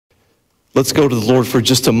Let's go to the Lord for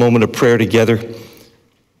just a moment of prayer together.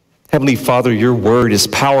 Heavenly Father, your word is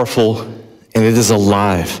powerful and it is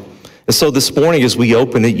alive. And so this morning as we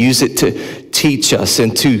open it, use it to teach us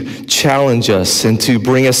and to challenge us and to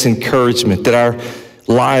bring us encouragement, that our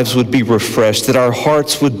lives would be refreshed, that our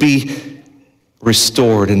hearts would be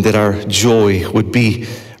restored, and that our joy would be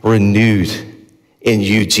renewed in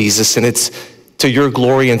you, Jesus. And it's to your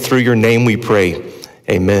glory and through your name we pray.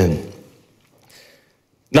 Amen.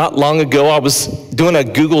 Not long ago, I was doing a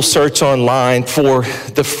Google search online for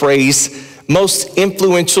the phrase, most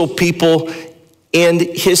influential people in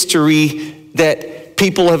history that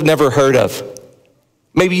people have never heard of.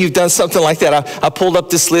 Maybe you've done something like that. I pulled up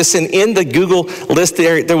this list, and in the Google list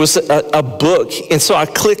there was a book. And so I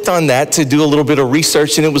clicked on that to do a little bit of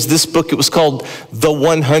research, and it was this book. It was called The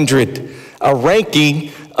 100, a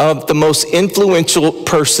ranking of the most influential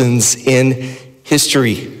persons in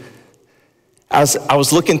history. As I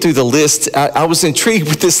was looking through the list, I was intrigued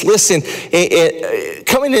with this list, and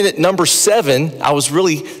coming in at number 7, I was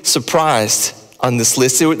really surprised on this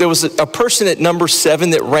list. There was a person at number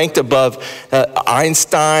 7 that ranked above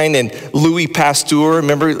Einstein and Louis Pasteur.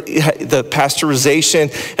 Remember the pasteurization?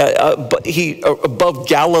 Above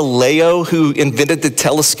Galileo, who invented the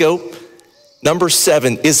telescope. Number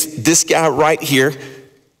 7 is this guy right here.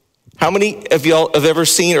 How many of y'all have ever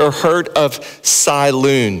seen or heard of Cy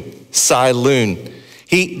Loon?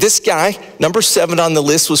 This guy, number 7 on the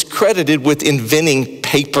list, was credited with inventing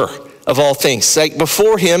paper, of all things. Like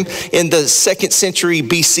before him, in the 2nd century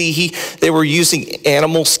BC, they were using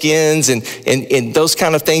animal skins and those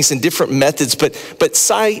kind of things and different methods. But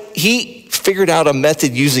he figured out a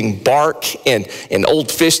method using bark and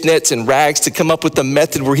old fish nets and rags to come up with a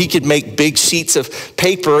method where he could make big sheets of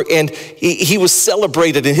paper, and he was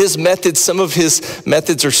celebrated. And some of his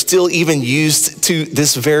methods are still even used to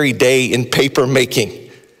this very day in paper making.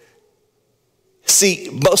 See,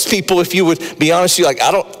 most people, if you would be honest, you're like,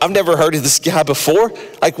 I've never heard of this guy before.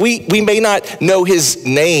 Like we may not know his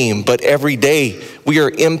name, but every day we are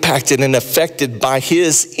impacted and affected by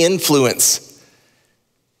his influence.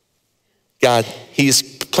 God, he's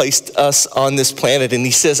placed us on this planet, and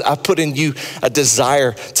he says, I put in you a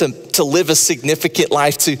desire to live a significant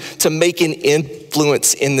life, to make an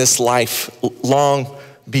influence in this life long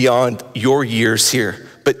beyond your years here.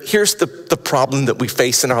 But here's the problem that we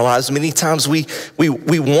face in our lives. Many times we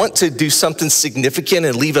want to do something significant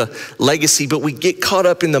and leave a legacy, but we get caught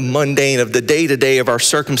up in the mundane of the day-to-day of our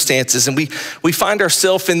circumstances. And we find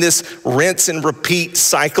ourselves in this rinse and repeat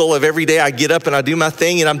cycle of every day I get up and I do my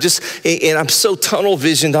thing, and I'm so tunnel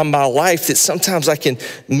visioned on my life that sometimes I can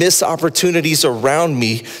miss opportunities around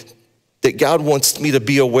me that God wants me to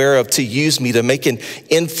be aware of, to use me to make an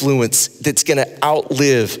influence that's gonna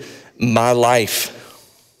outlive my life.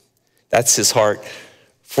 That's his heart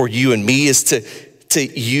for you and me, is to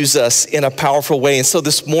use us in a powerful way. And so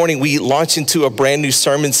this morning we launch into a brand new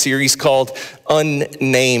sermon series called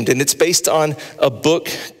UnNamed. And it's based on a book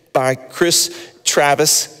by Chris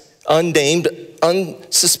Travis, Unnamed,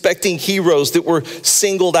 Unsuspecting Heroes that were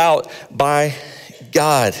singled out by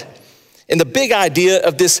God. And the big idea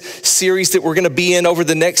of this series that we're gonna be in over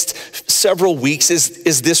the next several weeks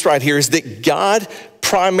is this right here, is that God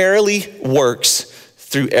primarily works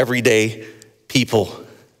through everyday people.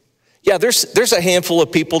 Yeah, there's a handful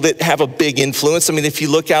of people that have a big influence. I mean, if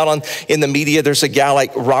you look out in the media, there's a guy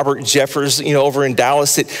like Robert Jeffers, over in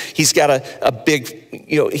Dallas, that he's got a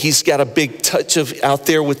big touch of out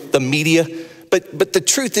there with the media. But the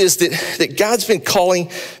truth is that God's been calling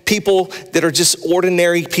people that are just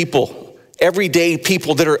ordinary people, everyday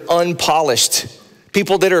people that are unpolished,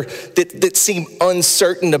 people that seem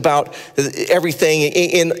uncertain about everything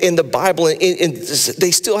in the Bible, and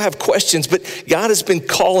they still have questions, but God has been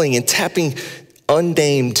calling and tapping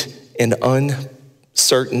unnamed and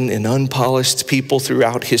uncertain and unpolished people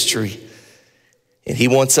throughout history. And he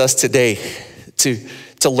wants us today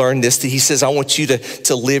to learn this. He says, I want you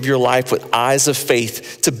to live your life with eyes of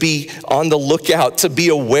faith, to be on the lookout, to be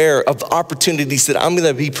aware of opportunities that I'm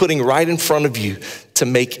gonna be putting right in front of you to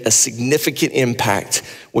make a significant impact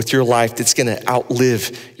with your life that's gonna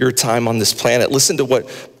outlive your time on this planet. Listen to what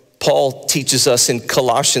Paul teaches us in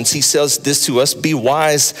Colossians. He says this to us: be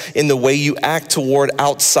wise in the way you act toward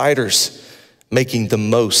outsiders, making the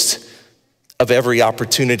most of every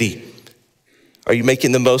opportunity. Are you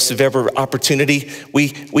making the most of every opportunity? We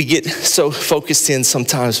get so focused in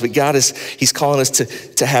sometimes, but God he's calling us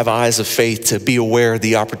to have eyes of faith, to be aware of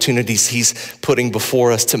the opportunities he's putting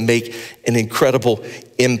before us to make an incredible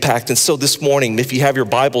impact. And so this morning, if you have your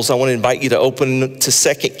Bibles, I want to invite you to open to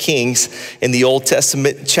 2 Kings in the Old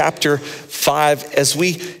Testament, chapter 5, as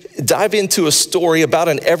we dive into a story about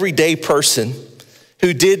an everyday person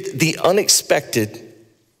who did the unexpected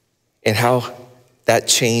and how that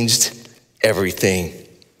changed everything.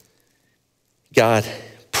 God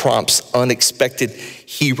prompts unexpected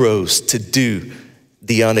heroes to do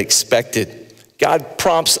the unexpected. God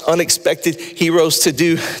prompts unexpected heroes to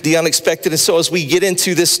do the unexpected. And so as we get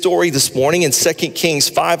into this story this morning in 2 Kings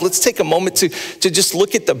 5, let's take a moment to just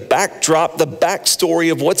look at the backdrop, the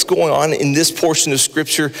backstory of what's going on in this portion of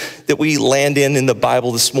scripture that we land in the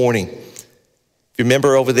Bible this morning. If you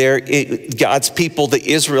remember over there, God's people, the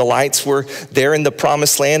Israelites, were there in the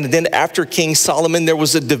promised land. And then after King Solomon, there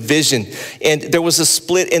was a division and there was a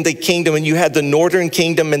split in the kingdom, and you had the northern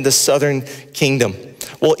kingdom and the southern kingdom.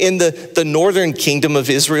 Well, in the northern kingdom of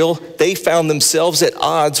Israel, they found themselves at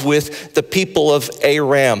odds with the people of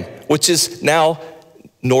Aram, which is now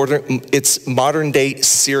it's modern day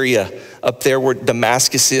Syria, up there where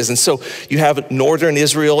Damascus is. And so you have northern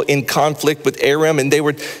Israel in conflict with Aram, and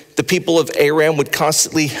the people of Aram would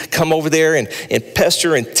constantly come over there and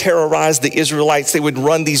pester and terrorize the Israelites. They would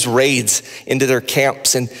run these raids into their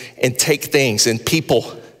camps and take things and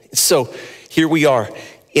people. So here we are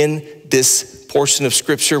in this portion of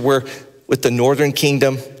scripture where with the northern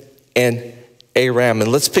kingdom and Aram. And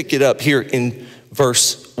let's pick it up here in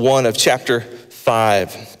verse 1 of chapter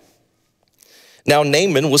 5. Now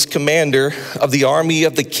Naaman was commander of the army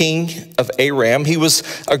of the king of Aram. He was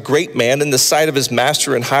a great man in the sight of his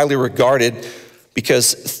master and highly regarded,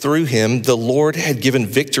 because through him the Lord had given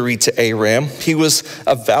victory to Aram. He was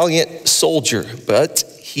a valiant soldier, but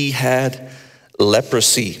he had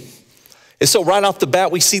leprosy. And so right off the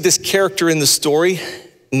bat, we see this character in the story,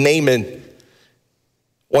 Naaman.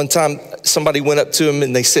 One time, somebody went up to him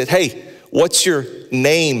and they said, "Hey, what's your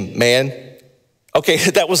name, man?" Okay,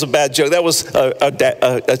 that was a bad joke. That was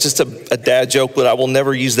just a dad joke, but I will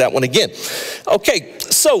never use that one again. Okay,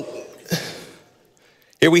 so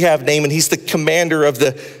here we have Naaman. He's the commander of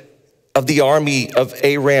the army of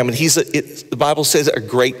Aram, and the Bible says a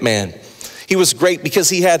great man. He was great because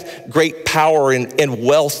he had great power and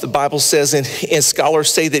wealth. The Bible says, and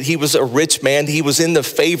scholars say that he was a rich man. He was in the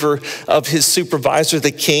favor of his supervisor,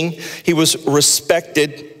 the king. He was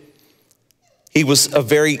respected. He was a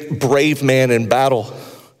very brave man in battle.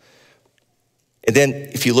 And then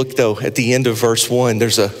if you look though at the end of verse 1,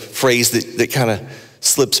 there's a phrase that kind of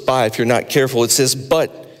slips by if you're not careful. It says,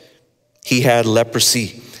 "But he had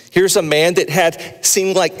leprosy." Here's a man that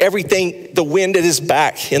seemed like everything, the wind at his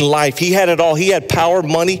back in life. He had it all. He had power,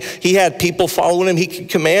 money. He had people following him. He could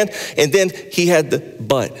command. And then he had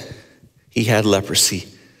but he had leprosy.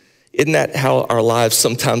 Isn't that how our lives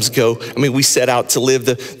sometimes go? I mean, we set out to live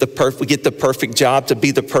we get the perfect job, to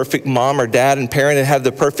be the perfect mom or dad and parent and have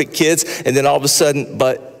the perfect kids. And then all of a sudden,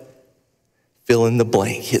 but fill in the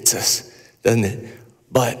blank hits us, doesn't it?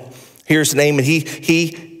 But here's Naaman.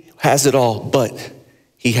 He has it all, but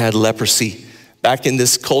he had leprosy. Back in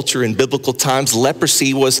this culture in biblical times,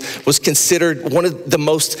 leprosy was considered one of the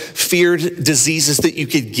most feared diseases that you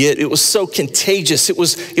could get. It was so contagious.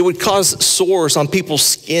 It would cause sores on people's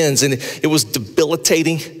skins, and it was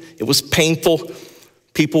debilitating. It was painful.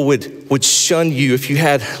 People would shun you if you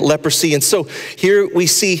had leprosy. And so here we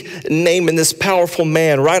see Naaman, this powerful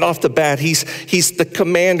man, right off the bat. He's the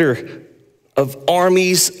commander of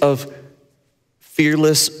armies of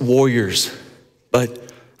fearless warriors. But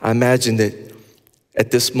I imagine that at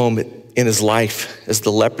this moment in his life, as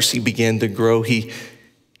the leprosy began to grow, he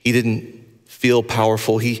didn't feel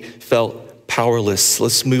powerful. He felt powerless.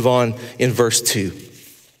 Let's move on in verse 2.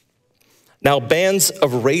 Now bands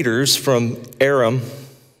of raiders from Aram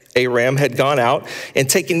had gone out and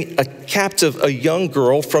taken a captive, a young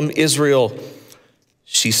girl from Israel.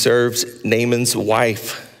 She served Naaman's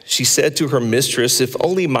wife. She said to her mistress, "If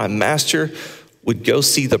only my master would go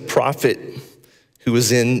see the prophet who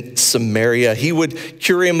was in Samaria, he would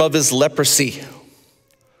cure him of his leprosy."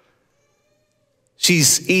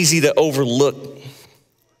 She's easy to overlook.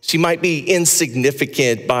 She might be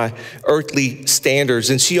insignificant by earthly standards,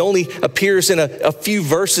 and she only appears in a few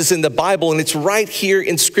verses in the Bible, and it's right here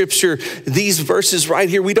in scripture, these verses right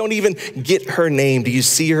here. We don't even get her name. Do you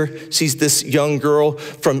see her? She's this young girl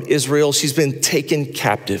from Israel. She's been taken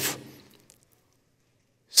captive.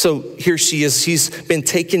 So here she is. She's been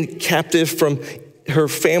taken captive from her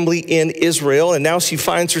family in Israel, and now she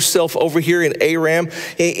finds herself over here in Aram.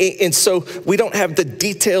 And so we don't have the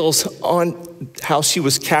details on how she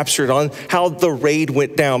was captured, on how the raid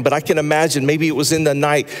went down, but I can imagine maybe it was in the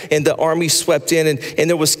night and the army swept in, and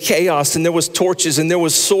there was chaos, and there was torches, and there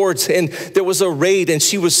was swords, and there was a raid, and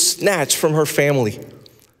she was snatched from her family.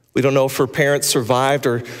 We don't know if her parents survived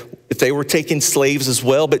or if They were taking slaves as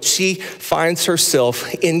well, but she finds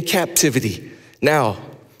herself in captivity. Now,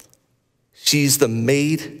 she's the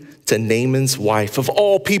maid to Naaman's wife. Of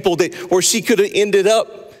all people where she could have ended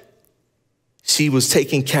up, she was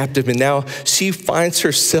taken captive, and now she finds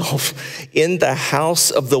herself in the house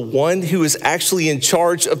of the one who is actually in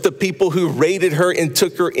charge of the people who raided her and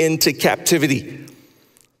took her into captivity.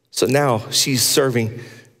 So now she's serving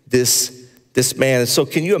this man. And so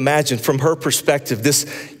can you imagine from her perspective,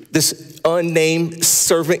 this unnamed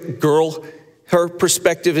servant girl, her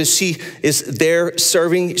perspective as she is there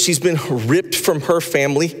serving, she's been ripped from her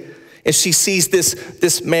family, and she sees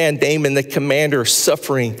this man, Naaman, the commander,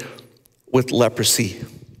 suffering with leprosy.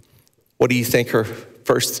 What do you think her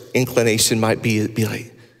first inclination might be? It'd be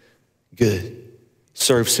like, good,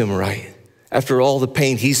 serves him right. After all the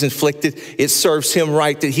pain he's inflicted, it serves him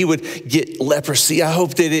right that he would get leprosy. I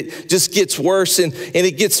hope that it just gets worse and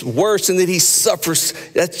it gets worse and that he suffers.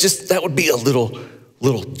 That would be a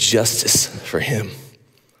little justice for him.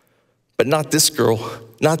 But not this girl,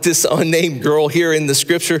 not this unnamed girl here in the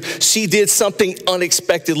scripture. She did something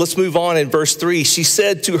unexpected. Let's move on in verse 3. She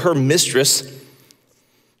said to her mistress,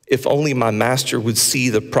 if only my master would see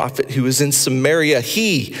the prophet who is in Samaria,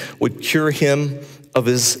 he would cure him of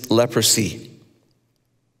his leprosy.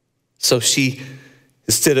 So she,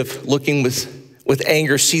 instead of looking with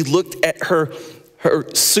anger, she looked at her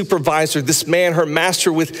supervisor, this man, her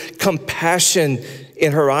master, with compassion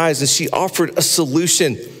in her eyes, and she offered a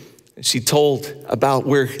solution. And she told about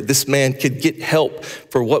where this man could get help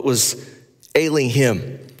for what was ailing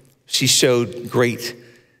him. She showed great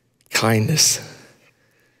kindness.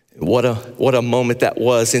 What a moment that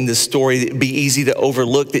was in this story. It'd be easy to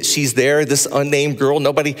overlook that she's there, this unnamed girl,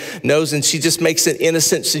 nobody knows, and she just makes an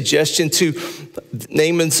innocent suggestion to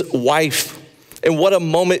Naaman's wife. And what a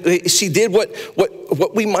moment. She did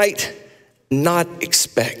what we might not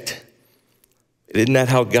expect. Isn't that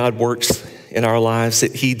how God works in our lives?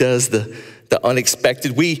 That he does the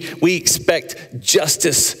unexpected. We expect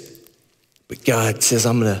justice, but God says,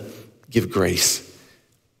 I'm going to give grace.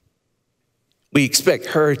 We expect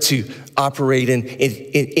her to operate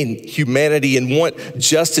in humanity and want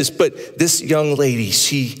justice, but this young lady,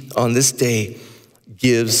 she, on this day,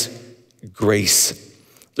 gives grace.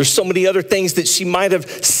 There's so many other things that she might have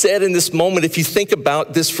said in this moment. If you think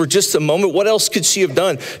about this for just a moment, what else could she have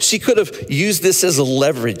done? She could have used this as a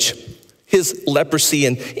leverage, his leprosy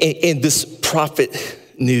and this prophet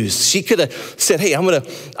news. She could have said, hey, I'm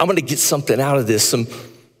gonna get something out of this. I'm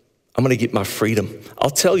gonna get my freedom. I'll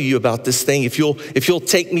tell you about this thing if you'll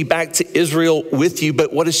take me back to Israel with you.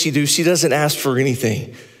 But what does she do? She doesn't ask for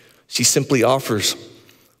anything. She simply offers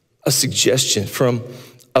a suggestion from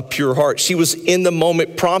a pure heart. She was in the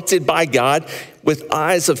moment, prompted by God with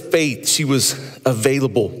eyes of faith. She was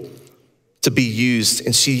available to be used,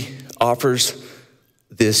 and she offers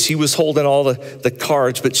this. She was holding all the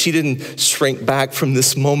cards, but she didn't shrink back from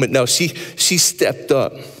this moment. No, she stepped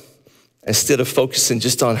up. Instead of focusing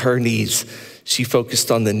just on her needs, she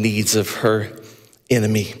focused on the needs of her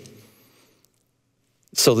enemy.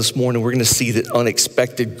 So this morning, we're going to see that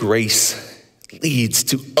unexpected grace leads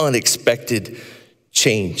to unexpected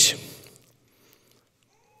change.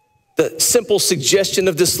 The simple suggestion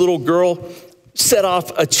of this little girl set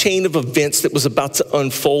off a chain of events that was about to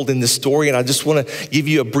unfold in this story. And I just want to give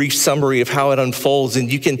you a brief summary of how it unfolds. And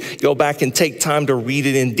you can go back and take time to read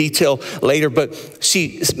it in detail later. But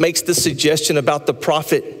she makes the suggestion about the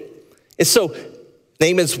prophet. And so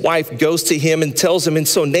Naaman's wife goes to him and tells him. And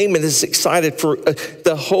so Naaman is excited for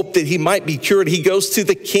the hope that he might be cured. He goes to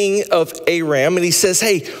the king of Aram and he says,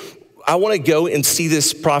 hey, I want to go and see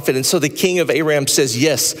this prophet. And so the king of Aram says,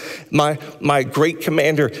 yes, my great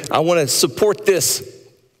commander, I want to support this.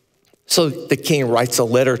 So the king writes a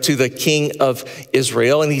letter to the king of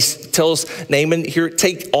Israel, and he tells Naaman, here,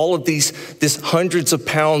 take all of this hundreds of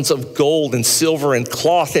pounds of gold and silver and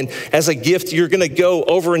cloth, and as a gift, you're going to go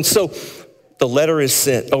over. And so the letter is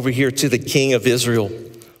sent over here to the king of Israel.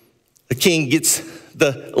 The king gets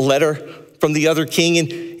the letter from the other king,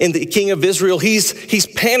 and the king of Israel, he's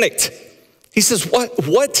panicked. He says,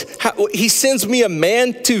 what? How? He sends me a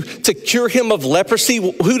man to cure him of leprosy.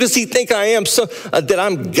 Who does he think I am? So that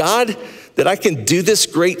I'm God, that I can do this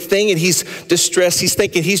great thing? And he's distressed. He's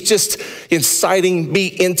thinking he's just inciting me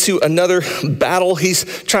into another battle.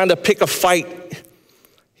 He's trying to pick a fight.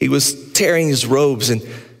 He was tearing his robes, and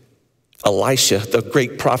Elisha, the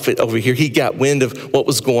great prophet over here, he got wind of what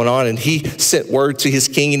was going on, and he sent word to his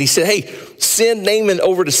king, and he said, hey, send Naaman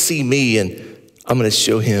over to see me, and I'm going to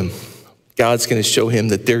show him, God's going to show him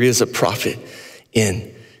that there is a prophet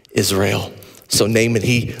in Israel. So Naaman,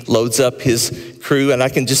 he loads up his crew, and I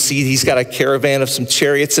can just see he's got a caravan of some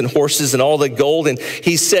chariots and horses and all the gold, and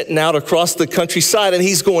he's setting out across the countryside, and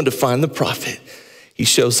he's going to find the prophet. He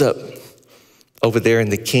shows up over there, and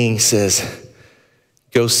the king says,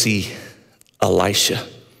 go see Elisha.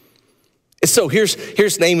 And so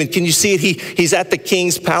here's Naaman. Can you see it? He's at the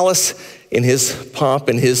king's palace in his pomp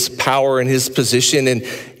and his power and his position and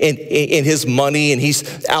his money. And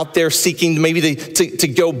he's out there seeking maybe to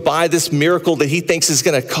go buy this miracle that he thinks is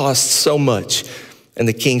going to cost so much. And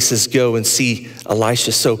the king says, go and see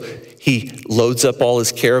Elisha. So he loads up all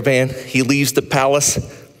his caravan. He leaves the palace.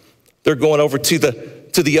 They're going over to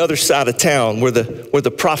the other side of town where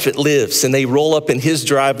the prophet lives, and they roll up in his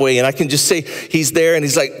driveway, and I can just say he's there, and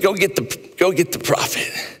he's like, go get the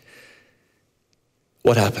prophet.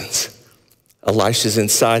 What happens? Elisha's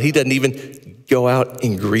inside. He doesn't even go out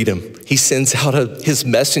and greet him. He sends out his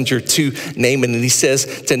messenger to Naaman, and he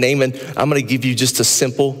says to Naaman, I'm going to give you just a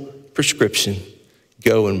simple prescription.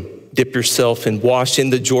 Go and dip yourself and wash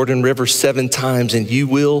in the Jordan River 7 times, and you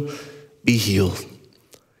will be healed.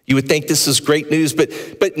 You would think this is great news, but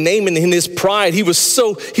Naaman, in his pride, he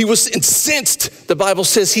was incensed. The Bible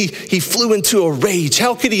says he flew into a rage.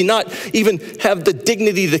 How could he not even have the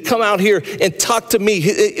dignity to come out here and talk to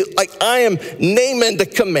me? Like, I am Naaman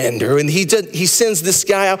the commander, and he sends this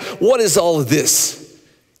guy out. What is all of this?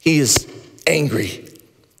 He is angry.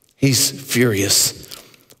 He's furious.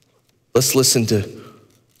 Let's listen to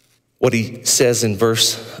what he says in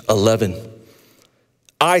verse 11.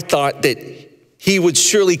 I thought that he would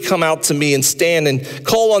surely come out to me and stand and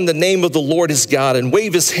call on the name of the Lord his God and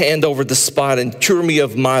wave his hand over the spot and cure me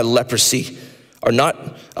of my leprosy. Are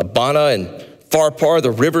not Abana and Pharpar, the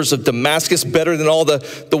rivers of Damascus, better than all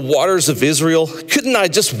the waters of Israel? Couldn't I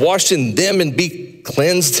just wash in them and be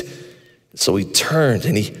cleansed? So he turned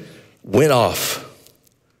and he went off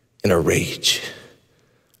in a rage.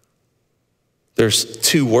 There's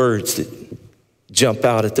 2 words that jump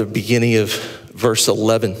out at the beginning of verse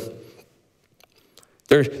 11.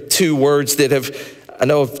 There are 2 words that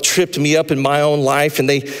have tripped me up in my own life, and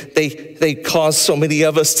they cause so many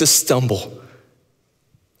of us to stumble.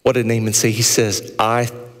 What did Naaman say? He says, I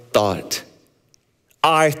thought.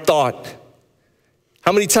 I thought.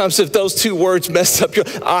 How many times have those 2 words messed up your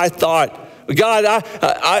life? I thought. God,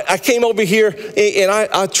 I came over here and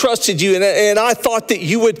I trusted you, and I thought that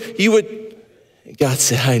you would. God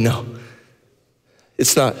said, I know.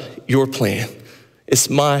 It's not your plan. It's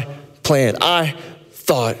my plan. I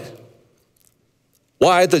thought.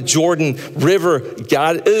 Why the Jordan River,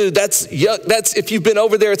 God? That's yuck. That's, if you've been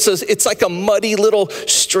over there, it's like a muddy little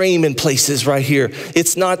stream in places right here.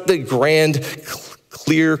 It's not the grand,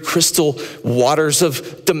 clear, crystal waters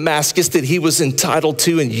of Damascus that he was entitled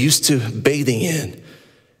to and used to bathing in.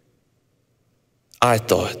 I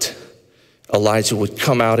thought Elijah would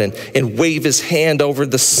come out and wave his hand over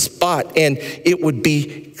the spot and it would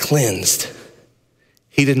be cleansed.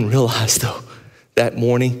 He didn't realize, though, that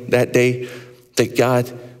morning, that day, that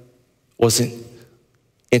God wasn't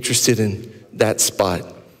interested in that spot.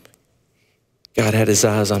 God had his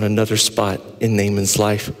eyes on another spot in Naaman's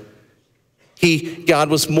life. God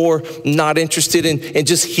was more not interested in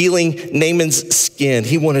just healing Naaman's skin.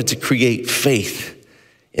 He wanted to create faith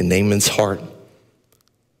in Naaman's heart.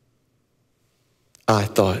 I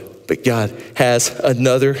thought, but God has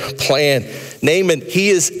another plan. Naaman, he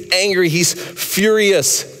is angry. He's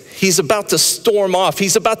furious. He's about to storm off.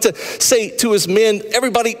 He's about to say to his men,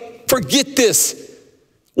 everybody, forget this.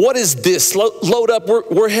 What is this? Load up.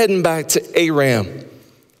 We're heading back to Aram.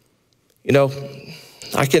 You know,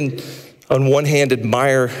 I can, on one hand,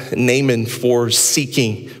 admire Naaman for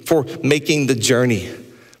making the journey.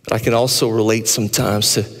 But I can also relate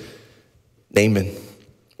sometimes to Naaman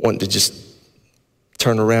wanting to just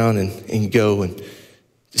turn around and go and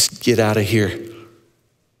just get out of here,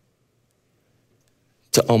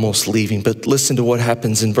 to almost leaving. But listen to what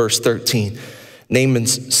happens in verse 13.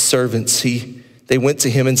 Naaman's servants, they went to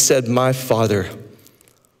him and said, my father.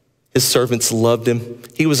 His servants loved him.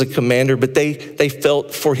 He was a commander, but they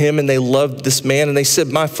felt for him and they loved this man. And they said,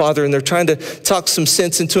 my father, and they're trying to talk some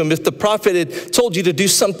sense into him. If the prophet had told you to do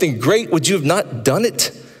something great, would you have not done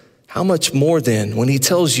it? How much more then when he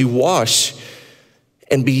tells you wash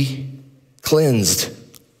and be cleansed?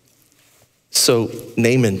 So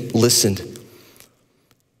Naaman listened.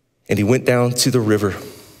 And he went down to the river.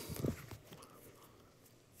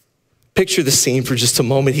 Picture the scene for just a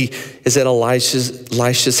moment. He is at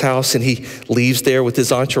Elisha's house, and he leaves there with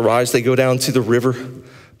his entourage. They go down to the river. I'm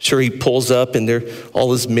sure he pulls up, and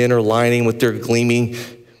all his men are lining with their gleaming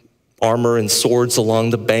armor and swords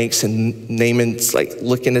along the banks. And Naaman's like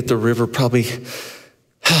looking at the river, probably,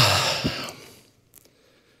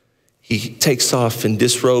 he takes off and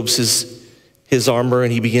disrobes his armor,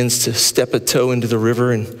 and he begins to step a toe into the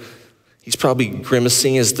river, and he's probably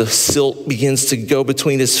grimacing as the silt begins to go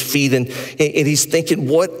between his feet, and he's thinking,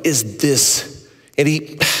 what is this? And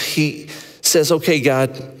he says, okay,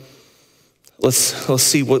 God, let's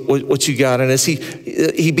see what you got. And as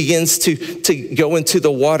he begins to go into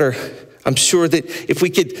the water, I'm sure that if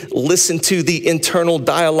we could listen to the internal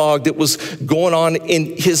dialogue that was going on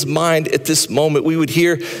in his mind at this moment, we would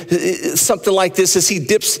hear something like this as he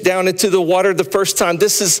dips down into the water the first time.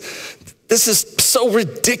 This is so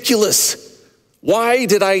ridiculous. Why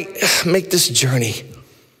did I make this journey?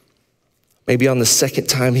 Maybe on the second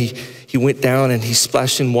time he went down and he's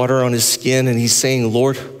splashing water on his skin and he's saying,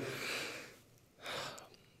 Lord,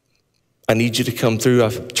 I need you to come through.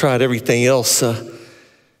 I've tried everything else.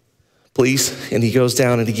 Please. And he goes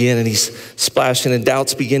down and again, and he's splashing, and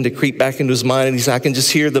doubts begin to creep back into his mind. And I can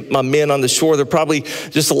just hear my men on the shore. They're probably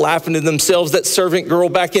just laughing to themselves. That servant girl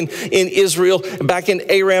back in Israel, back in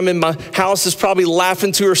Aram in my house is probably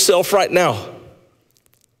laughing to herself right now.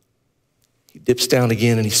 He dips down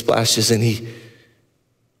again and he splashes, and he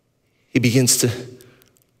begins to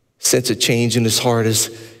sense a change in his heart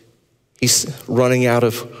as he's running out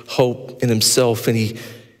of hope in himself, and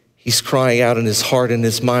he's crying out in his heart and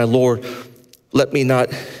his mind, Lord, let me not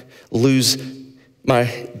lose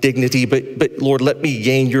my dignity, but Lord, let me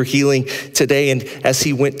gain your healing today. And as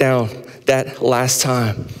he went down that last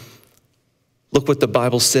time, look what the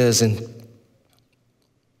Bible says in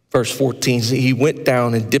verse 14. He went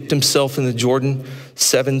down and dipped himself in the Jordan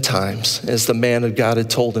 7 times, as the man of God had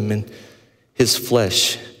told him, and his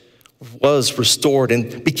flesh was restored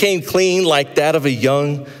and became clean like that of a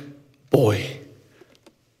young boy.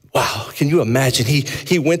 Wow, can you imagine?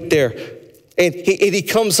 He went there and he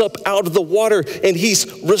comes up out of the water and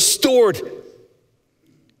he's restored.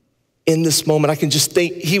 In this moment, I can just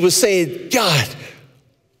think he was saying, God,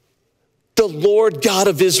 the Lord God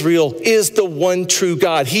of Israel is the one true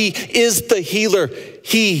God. He is the healer.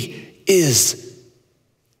 He is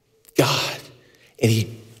God. And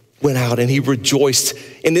he went out and he rejoiced.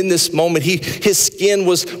 And in this moment, his skin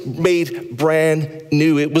was made brand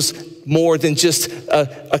new. It was more than just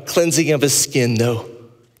a cleansing of his skin, though.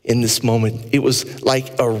 In this moment, it was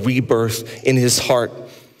like a rebirth in his heart.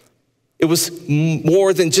 It was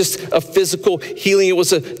more than just a physical healing.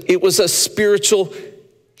 It was a spiritual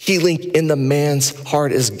healing in the man's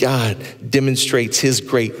heart as God demonstrates his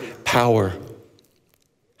great power.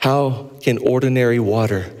 How can ordinary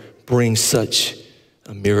water bring such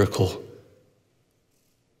a miracle?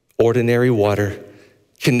 Ordinary water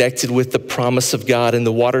connected with the promise of God and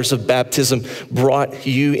the waters of baptism brought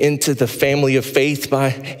you into the family of faith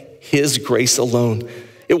by his grace alone.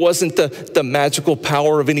 It wasn't the magical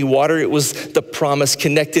power of any water. It was the promise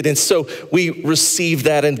connected. And so we receive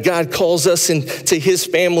that, and God calls us into his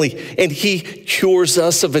family, and he cures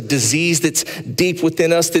us of a disease that's deep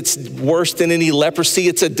within us, that's worse than any leprosy.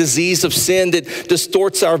 It's a disease of sin that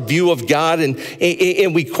distorts our view of God,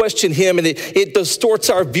 and we question him, and it distorts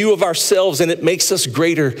our view of ourselves, and it makes us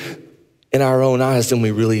greater in our own eyes than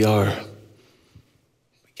we really are.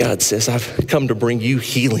 God says, I've come to bring you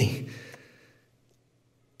healing.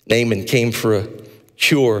 Naaman came for a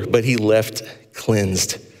cure, but he left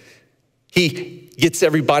cleansed. He gets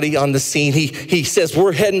everybody on the scene. He says,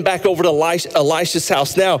 we're heading back over to Elisha's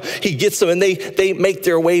house now. He gets them, and they make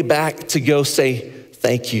their way back to go say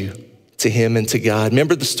thank you to him and to God.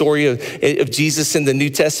 Remember the story of Jesus in the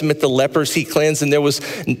New Testament, the lepers he cleansed, and there was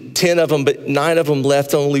 10 of them, but 9 of them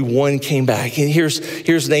left, only 1 came back. And here's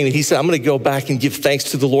Naaman. He said, I'm gonna go back and give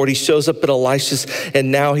thanks to the Lord. He shows up at Elisha's,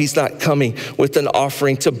 and now he's not coming with an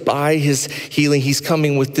offering to buy his healing. He's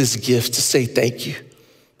coming with this gift to say thank you,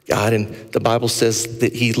 God. And the Bible says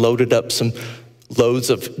that he loaded up some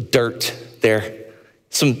loads of dirt there,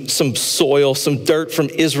 some soil, some dirt from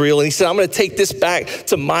Israel. And he said, I'm gonna take this back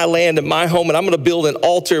to my land and my home, and I'm gonna build an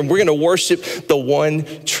altar, and we're gonna worship the one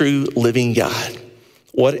true living God.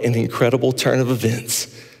 What an incredible turn of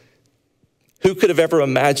events. Who could have ever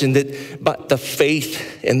imagined that by the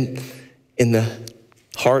faith in the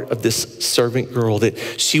heart of this servant girl,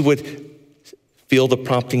 that she would feel the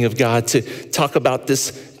prompting of God to talk about this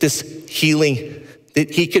healing that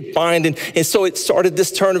he could find. And so it started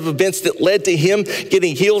this turn of events that led to him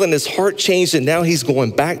getting healed, and his heart changed, and now he's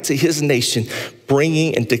going back to his nation,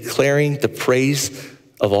 bringing and declaring the praise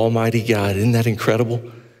of Almighty God. Isn't that incredible?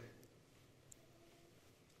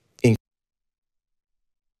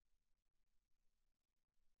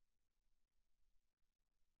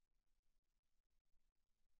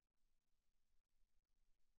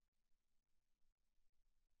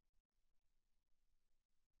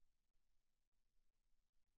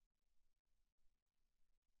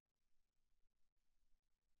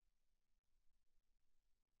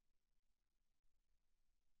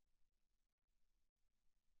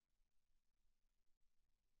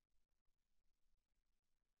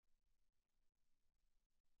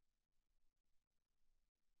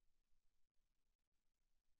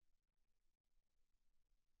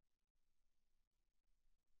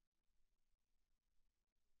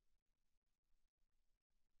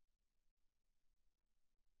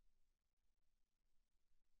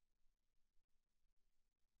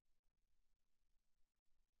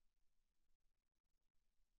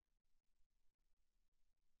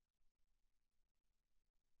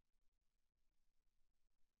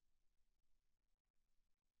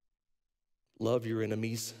 love your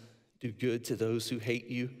enemies, do good to those who hate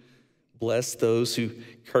you, bless those who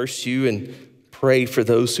curse you, and pray for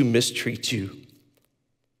those who mistreat you.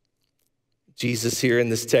 Jesus here in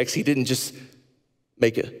this text, he didn't just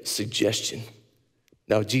make a suggestion.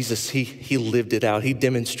 No, Jesus, he lived it out. He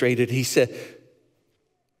demonstrated. He said,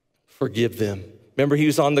 forgive them. Remember, he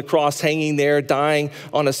was on the cross hanging there, dying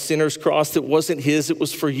on a sinner's cross that wasn't his. It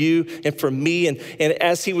was for you and for me. And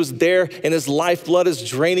as he was there and his lifeblood is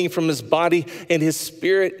draining from his body and his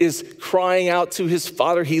spirit is crying out to his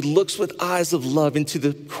Father, he looks with eyes of love into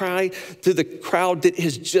the crowd that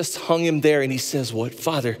has just hung him there. And he says, what?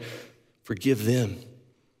 Father, forgive them.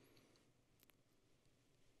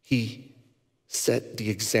 He set the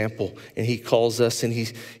example, and he calls us, and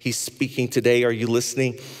he's speaking today. Are you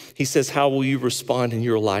listening? He says, how will you respond in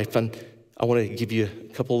your life? And I want to give you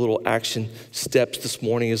a couple little action steps this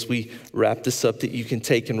morning as we wrap this up that you can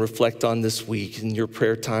take and reflect on this week in your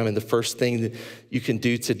prayer time. And the first thing that you can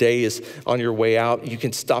do today is on your way out, you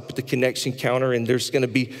can stop at the connection counter, and there's going to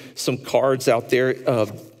be some cards out there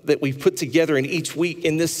that we've put together. And each week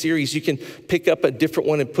in this series, you can pick up a different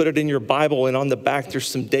one and put it in your Bible. And on the back, there's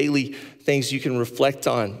some daily things you can reflect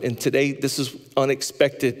on. And today, this is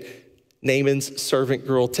unexpected. Naaman's servant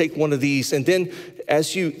girl. Take one of these. And then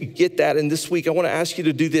as you get that, and this week, I want to ask you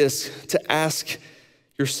to do this, to ask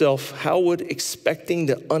yourself, how would expecting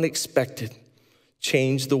the unexpected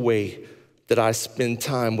change the way that I spend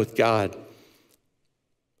time with God?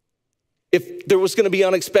 If there was going to be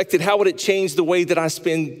unexpected, how would it change the way that I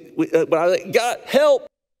spend, God, help?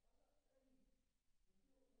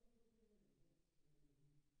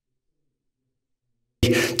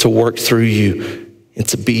 To work through you and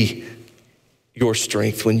to be your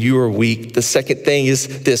strength when you are weak. The second thing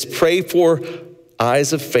is this: pray for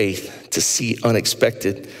eyes of faith to see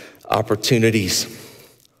unexpected opportunities.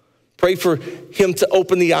 Pray for him to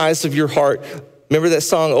open the eyes of your heart. Remember that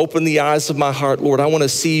song, Open the Eyes of My Heart. Lord, I want to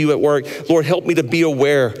see you at work. Lord, help me to be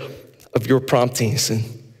aware of your promptings and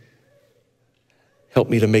help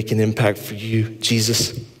me to make an impact for you,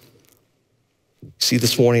 Jesus. See,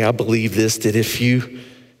 this morning, I believe this, that if you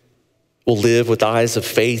will live with eyes of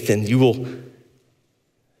faith and you will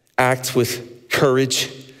act with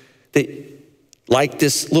courage, that like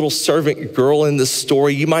this little servant girl in this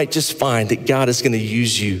story, you might just find that God is going to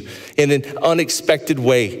use you in an unexpected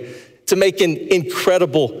way to make an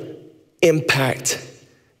incredible impact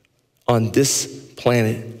on this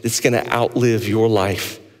planet that's going to outlive your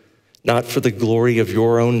life, not for the glory of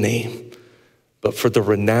your own name, but for the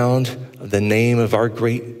renown of the name of our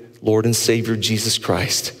great Lord and Savior, Jesus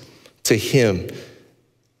Christ. To him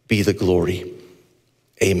be the glory.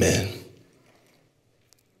 Amen.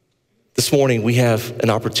 This morning, we have an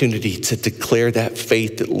opportunity to declare that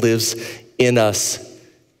faith that lives in us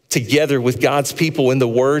together with God's people in the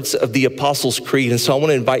words of the Apostles' Creed. And so I want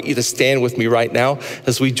to invite you to stand with me right now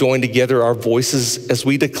as we join together our voices as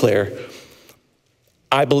we declare,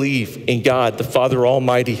 I believe in God, the Father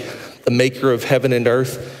Almighty, the maker of heaven and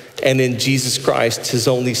earth, and in Jesus Christ, his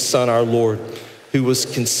only Son, our Lord, who was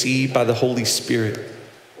conceived by the Holy Spirit,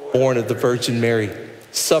 born of the Virgin Mary,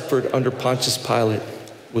 suffered under Pontius Pilate,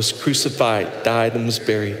 was crucified, died, and was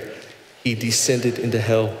buried. He descended into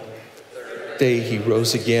hell. Day he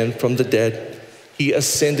rose again from the dead. He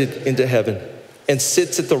ascended into heaven and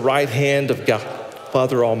sits at the right hand of God,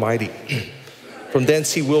 Father Almighty. From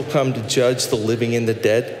thence he will come to judge the living and the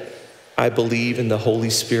dead. I believe in the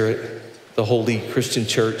Holy Spirit, the holy Christian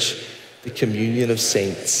church, the communion of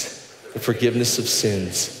saints, the forgiveness of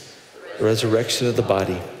sins, the resurrection of the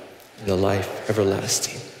body, and the life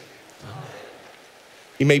everlasting.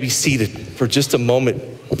 You may be seated for just a moment.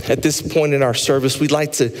 At this point in our service, we'd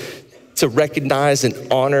like to recognize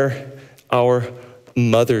and honor our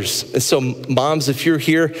mothers. And so moms, if you're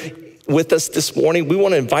here with us this morning, we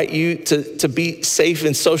want to invite you to be safe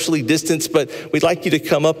and socially distanced, but we'd like you to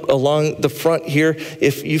come up along the front here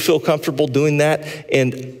if you feel comfortable doing that.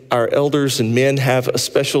 And our elders and men have a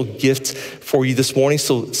special gift for you this morning.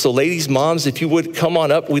 So ladies, moms, if you would come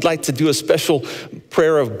on up, we'd like to do a special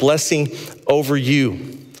prayer of blessing over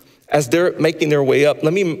you. As they're making their way up,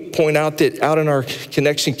 let me point out that out on our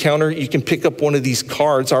connection counter, you can pick up one of these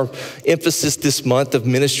cards. Our emphasis this month of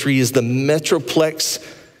ministry is the Metroplex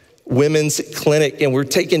Women's Clinic, and we're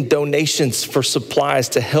taking donations for supplies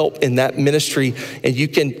to help in that ministry. And you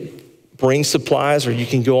can bring supplies, or you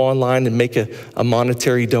can go online and make a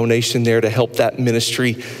monetary donation there to help that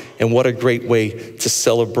ministry. And what a great way to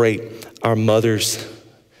celebrate our mothers.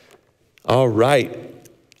 All right,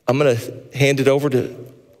 I'm gonna hand it over to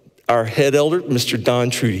our head elder, Mr. Don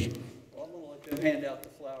Trudy. Well, I'm going to let them hand out the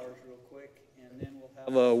flowers real quick, and then we'll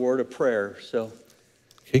have a word of prayer. So,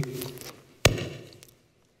 okay.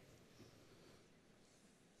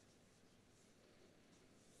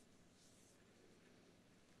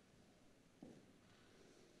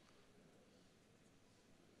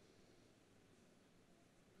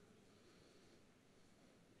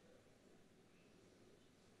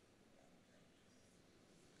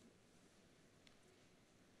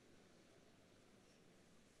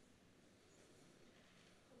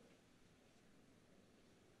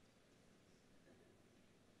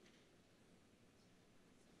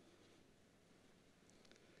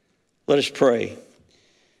 Let us pray.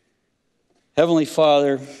 Heavenly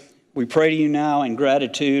Father, we pray to you now in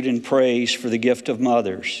gratitude and praise for the gift of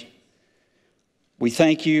mothers. We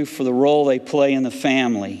thank you for the role they play in the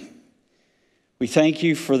family. We thank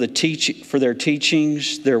you for their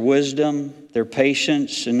teachings, their wisdom, their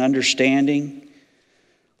patience and understanding.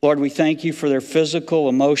 Lord, we thank you for their physical,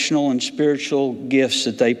 emotional, and spiritual gifts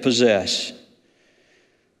that they possess.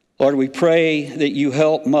 Lord, we pray that you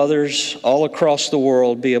help mothers all across the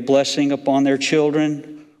world be a blessing upon their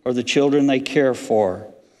children or the children they care for.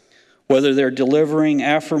 Whether they're delivering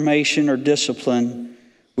affirmation or discipline,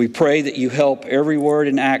 we pray that you help every word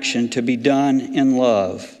and action to be done in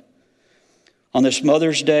love. On this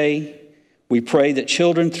Mother's Day, we pray that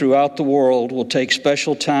children throughout the world will take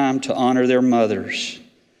special time to honor their mothers.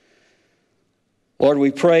 Lord,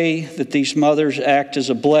 we pray that these mothers act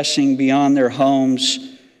as a blessing beyond their homes,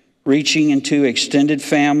 reaching into extended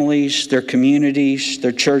families, their communities,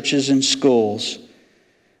 their churches and schools.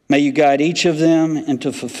 May you guide each of them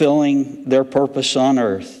into fulfilling their purpose on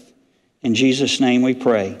earth. In Jesus' name we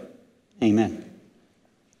pray. Amen.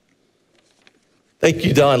 Thank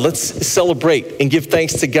you, Don. Let's celebrate and give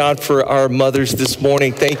thanks to God for our mothers this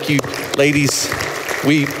morning. Thank you, ladies.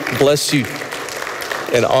 We bless you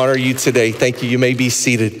and honor you today. Thank you. You may be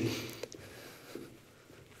seated.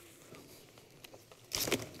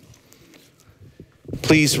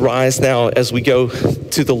 Please rise now as we go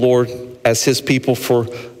to the Lord as his people for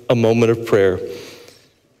a moment of prayer.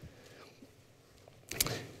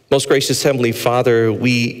 Most gracious Heavenly Father,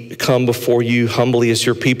 we come before you humbly as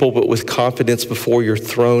your people, but with confidence before your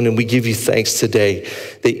throne. And we give you thanks today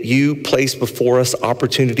that you place before us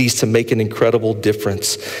opportunities to make an incredible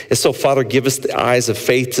difference. And so, Father, give us the eyes of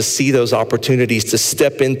faith to see those opportunities, to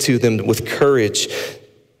step into them with courage,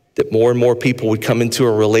 that more and more people would come into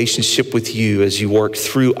a relationship with you as you work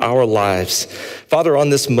through our lives. Father, on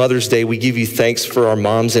this Mother's Day, we give you thanks for our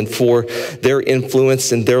moms and for their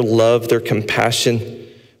influence and their love, their compassion.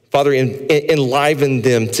 Father, enliven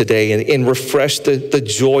them today and refresh the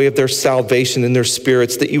joy of their salvation in their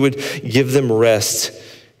spirits, that you would give them rest.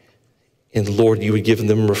 And Lord, you would give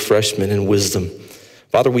them refreshment and wisdom.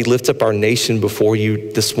 Father, we lift up our nation before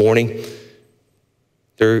you this morning.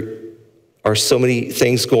 There are so many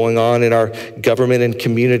things going on in our government and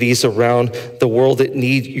communities around the world that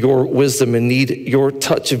need your wisdom and need your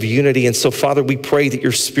touch of unity. And so, Father, we pray that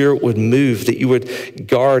your Spirit would move, that you would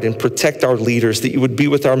guard and protect our leaders, that you would be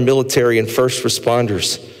with our military and first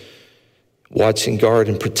responders. Watch and guard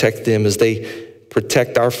and protect them as they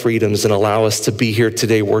protect our freedoms and allow us to be here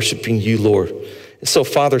today worshiping you, Lord. And so,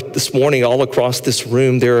 Father, this morning all across this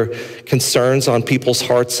room, there are concerns on people's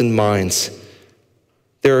hearts and minds.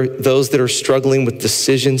 There are those that are struggling with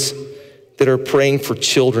decisions, that are praying for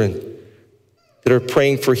children, that are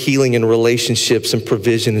praying for healing in relationships and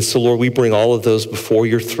provision. And so, Lord, we bring all of those before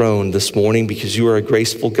your throne this morning because you are a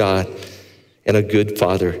graceful God and a good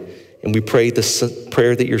Father. And we pray the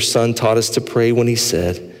prayer that your Son taught us to pray when he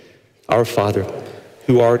said, "Our Father,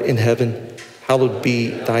 who art in heaven, hallowed be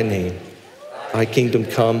thy name. Thy kingdom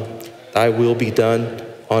come, thy will be done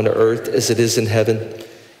on earth as it is in heaven.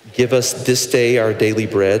 Give us this day our daily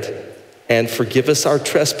bread, and forgive us our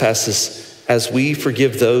trespasses as we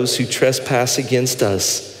forgive those who trespass against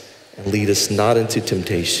us. And lead us not into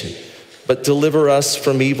temptation, but deliver us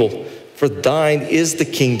from evil. For thine is the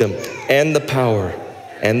kingdom and the power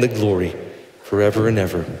and the glory forever and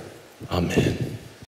ever. Amen."